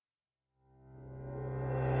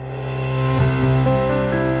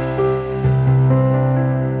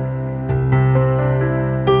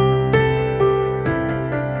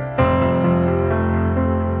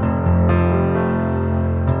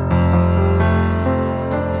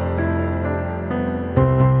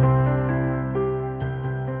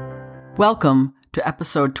Welcome to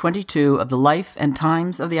episode 22 of The Life and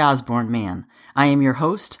Times of the Osborne Man. I am your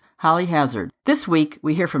host, Holly Hazard. This week,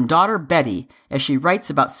 we hear from daughter Betty as she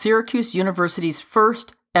writes about Syracuse University's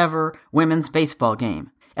first ever women's baseball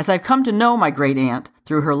game. As I've come to know my great-aunt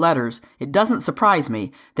through her letters, it doesn't surprise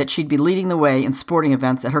me that she'd be leading the way in sporting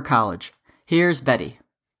events at her college. Here's Betty.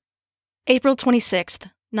 April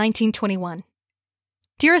 26th, 1921.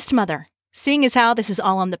 Dearest Mother, seeing as how this is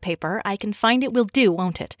all on the paper, I can find it will do,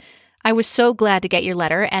 won't it? I was so glad to get your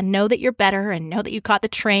letter and know that you're better and know that you caught the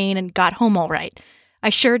train and got home all right. I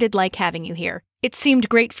sure did like having you here. It seemed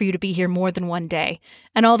great for you to be here more than one day.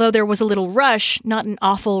 And although there was a little rush, not an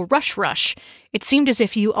awful rush, it seemed as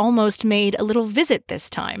if you almost made a little visit this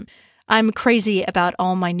time. I'm crazy about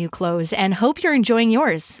all my new clothes and hope you're enjoying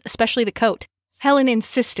yours, especially the coat. Helen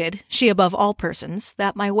insisted, she above all persons,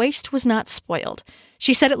 that my waist was not spoiled.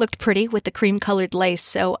 She said it looked pretty with the cream-colored lace,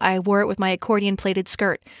 so I wore it with my accordion-plaited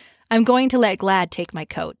skirt. I'm going to let Glad take my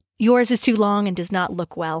coat. Yours is too long and does not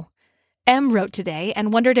look well. M wrote today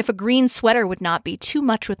and wondered if a green sweater would not be too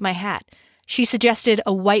much with my hat. She suggested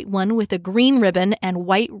a white one with a green ribbon and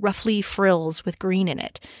white ruffly frills with green in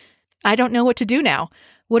it. I don't know what to do now.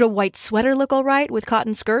 Would a white sweater look all right with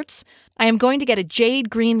cotton skirts? I am going to get a jade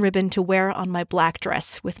green ribbon to wear on my black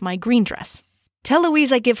dress with my green dress. Tell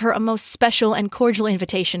Louise I give her a most special and cordial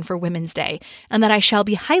invitation for Women's Day, and that I shall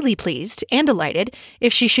be highly pleased and delighted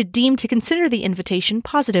if she should deem to consider the invitation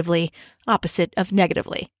positively, opposite of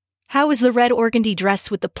negatively. How is the red organdy dress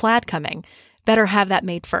with the plaid coming? Better have that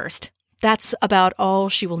made first. That's about all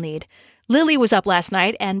she will need. Lily was up last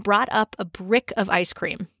night and brought up a brick of ice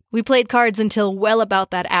cream. We played cards until well about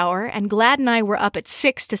that hour, and Glad and I were up at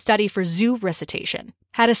 6 to study for zoo recitation.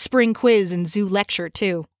 Had a spring quiz and zoo lecture,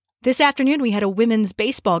 too. This afternoon we had a women's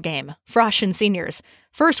baseball game, Frosh and seniors.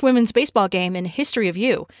 First women's baseball game in history of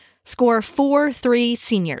U. Score 4-3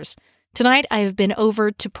 seniors. Tonight I have been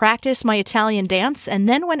over to practice my Italian dance and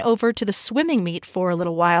then went over to the swimming meet for a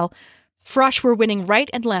little while. Frosh were winning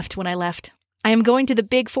right and left when I left. I am going to the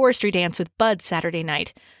big forestry dance with Bud Saturday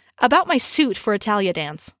night. About my suit for Italia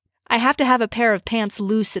dance. I have to have a pair of pants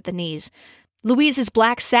loose at the knees. Louise's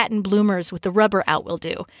black satin bloomers with the rubber out will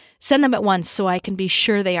do. Send them at once so I can be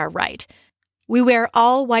sure they are right. We wear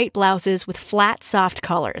all white blouses with flat, soft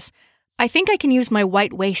collars. I think I can use my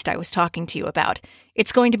white waist I was talking to you about.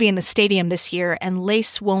 It's going to be in the stadium this year, and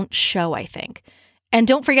lace won't show, I think. And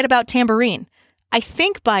don't forget about tambourine. I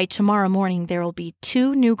think by tomorrow morning there will be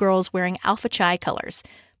 2 new girls wearing Alpha Chi colors.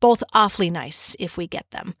 Both awfully nice, if we get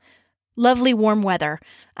them. Lovely warm weather.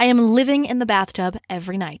 I am living in the bathtub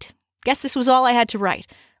every night. Guess this was all I had to write.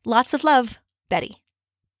 Lots of love, Betty.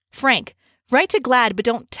 Frank, write to Glad, but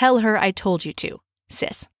don't tell her I told you to.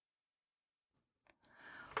 Sis.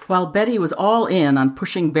 While Betty was all in on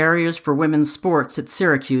pushing barriers for women's sports at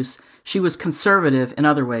Syracuse, she was conservative in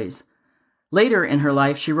other ways. Later in her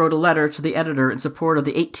life, she wrote a letter to the editor in support of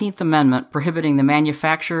the 18th Amendment prohibiting the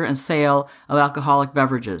manufacture and sale of alcoholic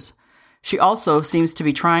beverages. She also seems to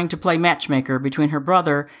be trying to play matchmaker between her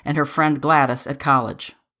brother and her friend Gladys at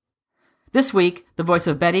college. This week, the voice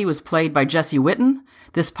of Betty was played by Jesse Witten.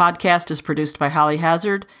 This podcast is produced by Holly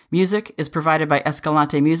Hazard. Music is provided by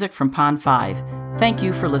Escalante Music from Pond 5. Thank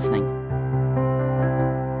you for listening.